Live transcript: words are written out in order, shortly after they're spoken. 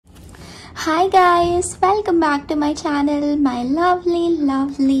Hi guys, welcome back to my channel, my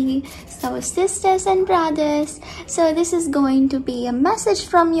lovely sisters and brothers. So this is going to be a message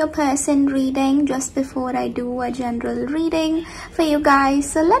from your person reading just before I do a general reading for you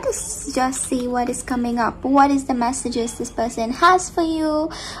guys. So let us just see what is coming up. What is the messages this person has for you?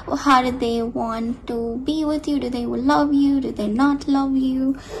 How do they want to be with you? Do they love you? Do they not love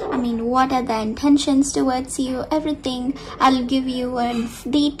you? I mean, what are their intentions towards you? Everything. I'll give you a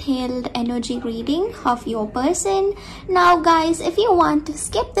detailed energy reading of your person. Now guys, if you want to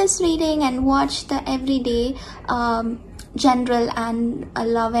skip this reading and watch the everyday general and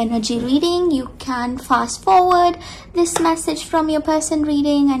love energy reading, you can fast forward this message from your person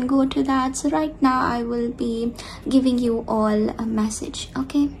reading and go to that. So right now I will be giving you all a message,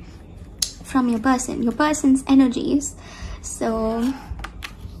 okay, from your person's energies. So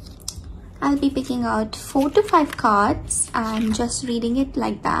I'll be picking out 4 to 5 cards and just reading it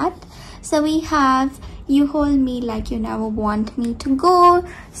like that. So we have, you hold me like you never want me to go.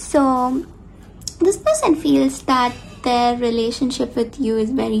 So this person feels that their relationship with you is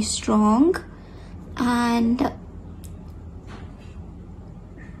very strong, and they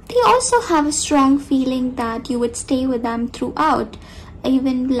also have a strong feeling that you would stay with them throughout,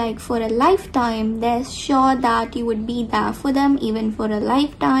 even like for a lifetime. They're sure that you would be there for them even for a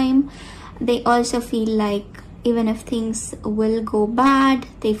lifetime. They also feel like even if things will go bad,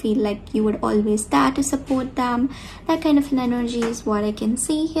 they feel like you would always there to support them. That kind of an energy is what I can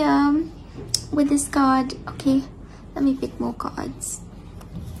see here with this card. Okay, let me pick more cards.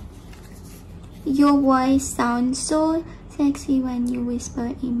 Your voice sounds so sexy when you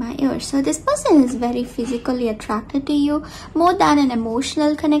whisper in my ear. So this person is very physically attracted to you, more than an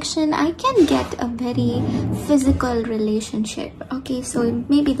emotional connection. I can get a very physical relationship. Okay, so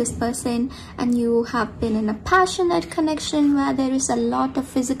maybe this person and you have been in a passionate connection where there is a lot of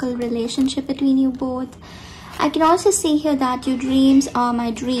physical relationship between you both. I can also see here that your dreams are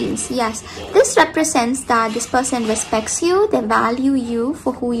my dreams. Yes, this represents that this person respects you, they value you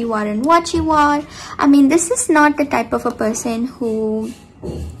for who you are and what you are. I mean, this is not the type of a person who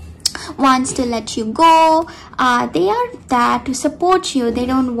wants to let you go. They are there to support you. They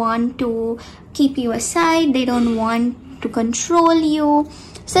don't want to keep you aside. They don't want to control you.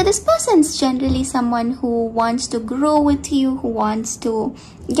 So this person is generally someone who wants to grow with you, who wants to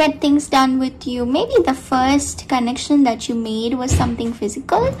get things done with you. Maybe the first connection that you made was something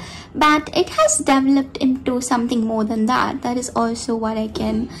physical, but it has developed into something more than that. That is also what I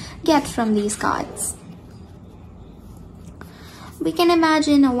can get from these cards. We can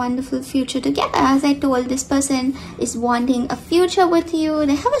imagine a wonderful future together. As I told, this person is wanting a future with you.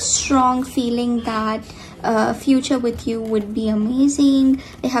 They have a strong feeling that a future with you would be amazing.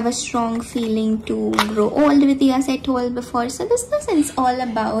 They have a strong feeling to grow old with you, as I told before. So this person is all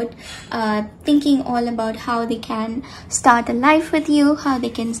about thinking all about how they can start a life with you, how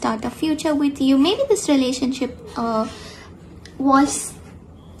they can start a future with you. Maybe this relationship was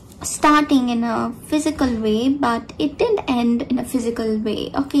starting in a physical way, but it didn't end in a physical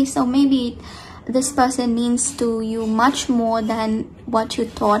way. Okay, so maybe this person means to you much more than what you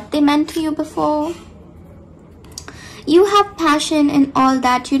thought they meant to you before. You have passion in all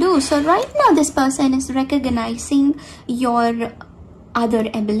that you do. So right now this person is recognizing your other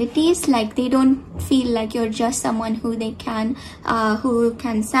abilities. Like, they don't feel like you're just someone who they can who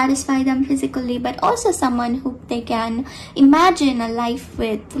can satisfy them physically, but also someone who they can imagine a life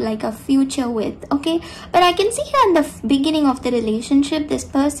with, like a future with. Okay, but I can see here in the beginning of the relationship, this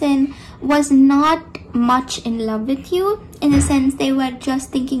person was not much in love with you, in a sense they were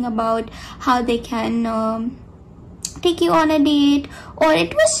just thinking about how they can take you on a date, or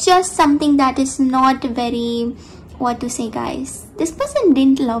it was just something that is not very, what to say guys, this person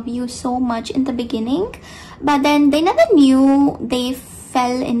didn't love you so much in the beginning, but then they never knew they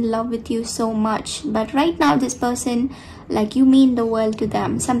fell in love with you so much. But right now this person, like, you mean the world to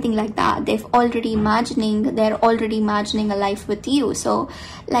them, something like that. They're already imagining a life with you. So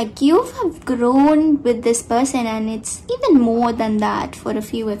like, you have grown with this person, and it's even more than that for a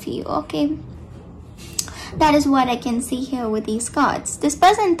few of you. Okay, that is what I can see here with these cards. This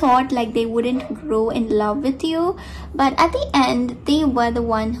person thought like they wouldn't grow in love with you, but at the end they were the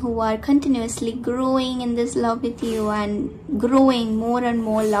one who are continuously growing in this love with you and growing more and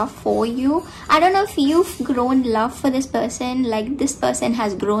more love for you. I don't know if you've grown love for this person, like this person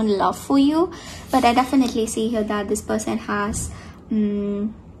has grown love for you, but I definitely see here that this person has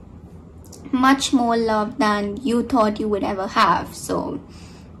much more love than you thought you would ever have. So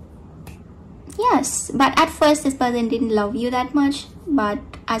yes, but at first this person didn't love you that much, but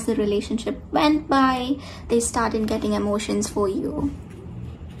as the relationship went by, they started getting emotions for you.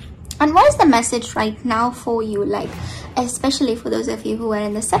 And what is the message right now for you, like especially for those of you who are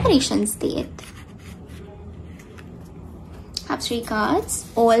in the separation state? Have 3 cards,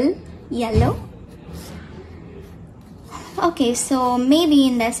 all yellow. Okay, so maybe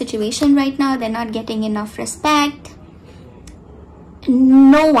in their situation right now, they're not getting enough respect.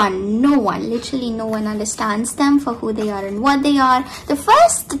 No one, literally no one understands them for who they are and what they are. The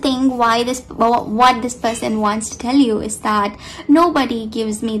first thing what this person wants to tell you is that nobody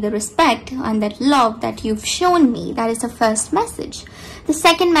gives me the respect and that love that you've shown me. That is the first message. The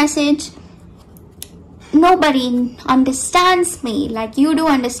second message, nobody understands me like you do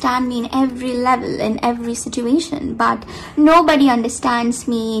understand me in every level, in every situation, but nobody understands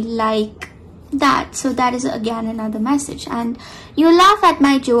me like that. So that is again another message. And you laugh at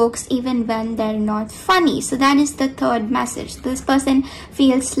my jokes even when they're not funny. So that is the third message. This person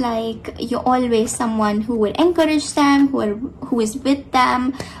feels like you're always someone who will encourage them, who is with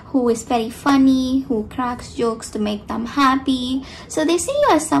them, who is very funny, who cracks jokes to make them happy. So they see you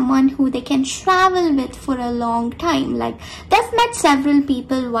as someone who they can travel with for a long time. Like they've met several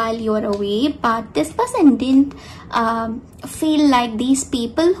people while you're away, but this person didn't feel like these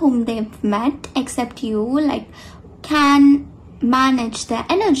people whom they've met except you like can manage their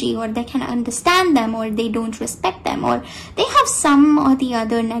energy, or they can understand them, or they don't respect them, or they have some or the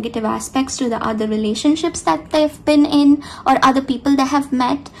other negative aspects to the other relationships that they've been in or other people they have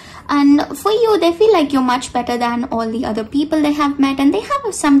met. And for you, they feel like you're much better than all the other people they have met, and they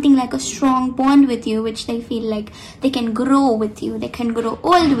have something like a strong bond with you, which they feel like they can grow with you, they can grow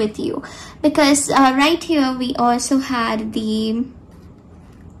old with you. Because right here we also had the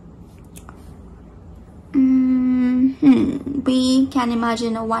we can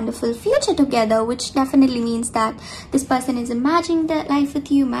imagine a wonderful future together, which definitely means that this person is imagining their life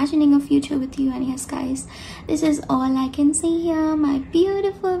with you, imagining a future with you. And yes guys, this is all I can see here, my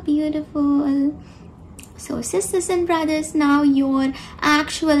beautiful so sisters and brothers. Now your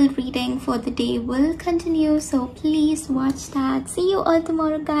actual reading for the day will continue, so please watch that. See you all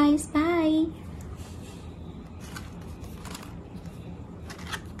tomorrow guys. Bye.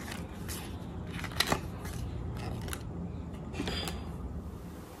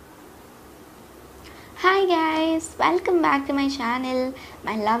 Hi guys, welcome back to my channel,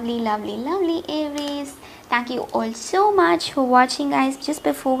 my lovely Aries. Thank you all so much for watching guys. Just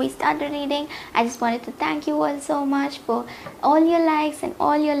before we start the reading, I just wanted to thank you all so much for all your likes and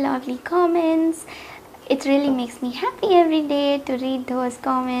all your lovely comments. It really makes me happy every day to read those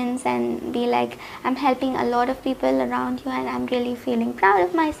comments and be like, I'm helping a lot of people around you, and I'm really feeling proud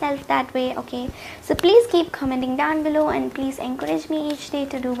of myself that way. Okay, so please keep commenting down below and please encourage me each day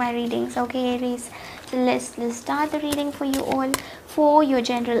to do my readings. Okay Aries, so let's start the reading for you all. For your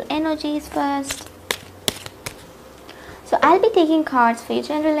general energies first, so I'll be taking cards for your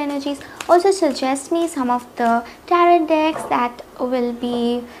general energies. Also suggest me some of the tarot decks that will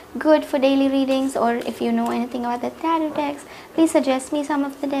be good for daily readings, or if you know anything about the tarot decks, please suggest me some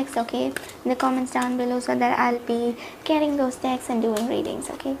of the decks, okay, in the comments down below, so that I'll be getting those decks and doing readings.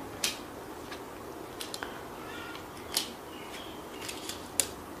 Okay,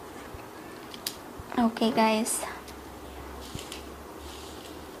 okay guys,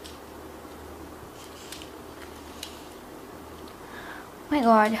 oh my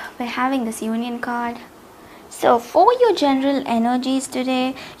god, we're having this union card. So for your general energies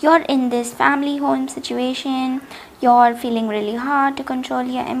today, you're in this family home situation, you're feeling really hard to control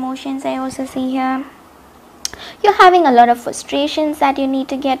your emotions. I also see here you're having a lot of frustrations that you need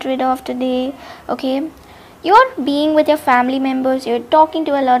to get rid of today. Okay, you're being with your family members, you're talking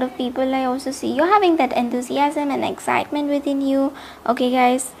to a lot of people. I also see you're having that enthusiasm and excitement within you. Okay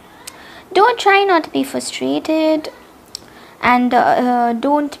guys, don't try not to be frustrated, and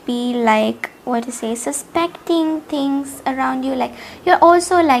don't be like, what to say, suspecting things around you. Like you're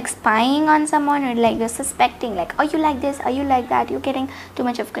also like spying on someone, or like you're suspecting like, are you like this, are you like that? You're getting too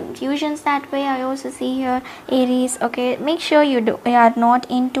much of confusions that way. I also see here Aries. Okay, make sure you are not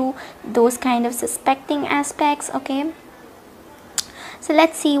into those kind of suspecting aspects. Okay, so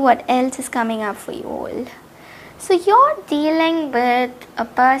let's see what else is coming up for you all. So you're dealing with a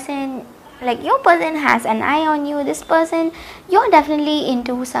person, like your person has an eye on you. This person, you're definitely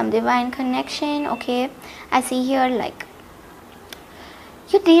into some divine connection. Okay, I see here like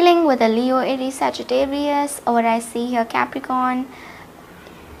you're dealing with a Leo, Aries, Sagittarius, or I see here Capricorn,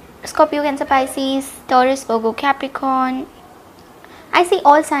 Scorpio, Cancer, Pisces, Taurus, Virgo, Capricorn. I see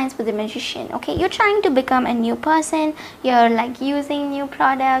all signs for the Magician. Okay, you're trying to become a new person, you're like using new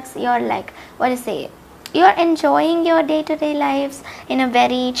products, you're like, what to say, you're enjoying your day-to-day lives in a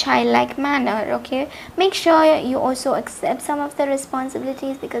very childlike manner. Okay, make sure you also accept some of the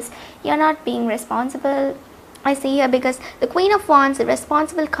responsibilities, because you're not being responsible. I see here, because the Queen of Wands, the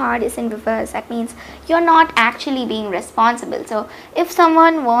responsible card, is in reverse. That means you're not actually being responsible. So if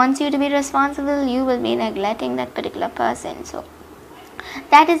someone wants you to be responsible, you will be neglecting that particular person. So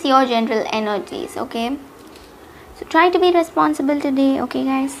that is your general energies. Okay, so try to be responsible today. Okay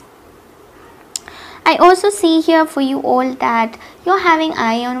guys, I also see here for you all that you're having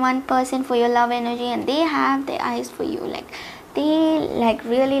eye on one person for your love energy, and they have their eyes for you. Like, they like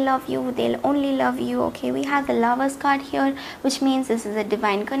really love you, they'll only love you. Okay, we have the Lovers card here, which means this is a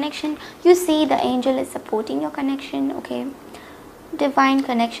divine connection. You see the angel is supporting your connection. Okay, divine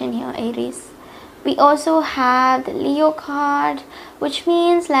connection here, Aries. We also have the Leo card, which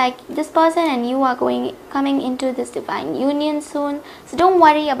means like this person and you are coming into this divine union soon. So don't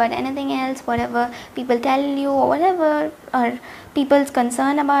worry about anything else, whatever people tell you or whatever or people's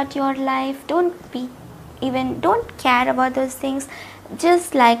concern about your life. Don't care about those things.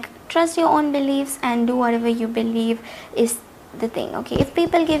 Just like trust your own beliefs and do whatever you believe is the thing. Okay, if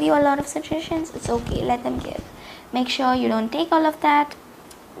people give you a lot of suggestions, it's okay, let them give. Make sure you don't take all of that.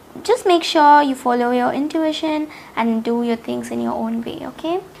 Just make sure you follow your intuition and do your things in your own way.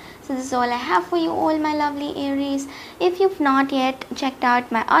 Okay, so this is all I have for you all, my lovely Aries. If you've not yet checked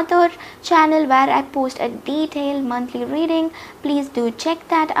out my other channel where I post a detailed monthly reading, please do check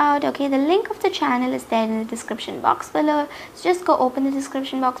that out. Okay, the link of the channel is there in the description box below. So just go open the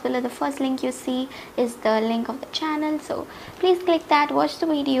description box below. The first link you see is the link of the channel, so please click that, watch the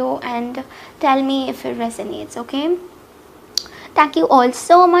video and tell me if it resonates. Okay, thank you all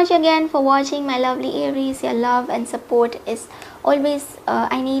so much again for watching, my lovely Aries. Your love and support is always,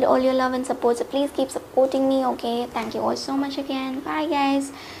 I need all your love and support, so please keep supporting me. Okay, thank you all so much again. Bye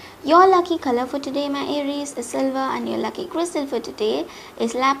guys. Your lucky color for today, my Aries, is silver, and your lucky crystal for today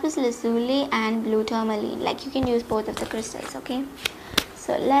is lapis lazuli and blue tourmaline. Like, you can use both of the crystals. Okay,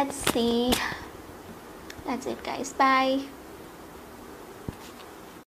 so let's see. That's it guys. Bye.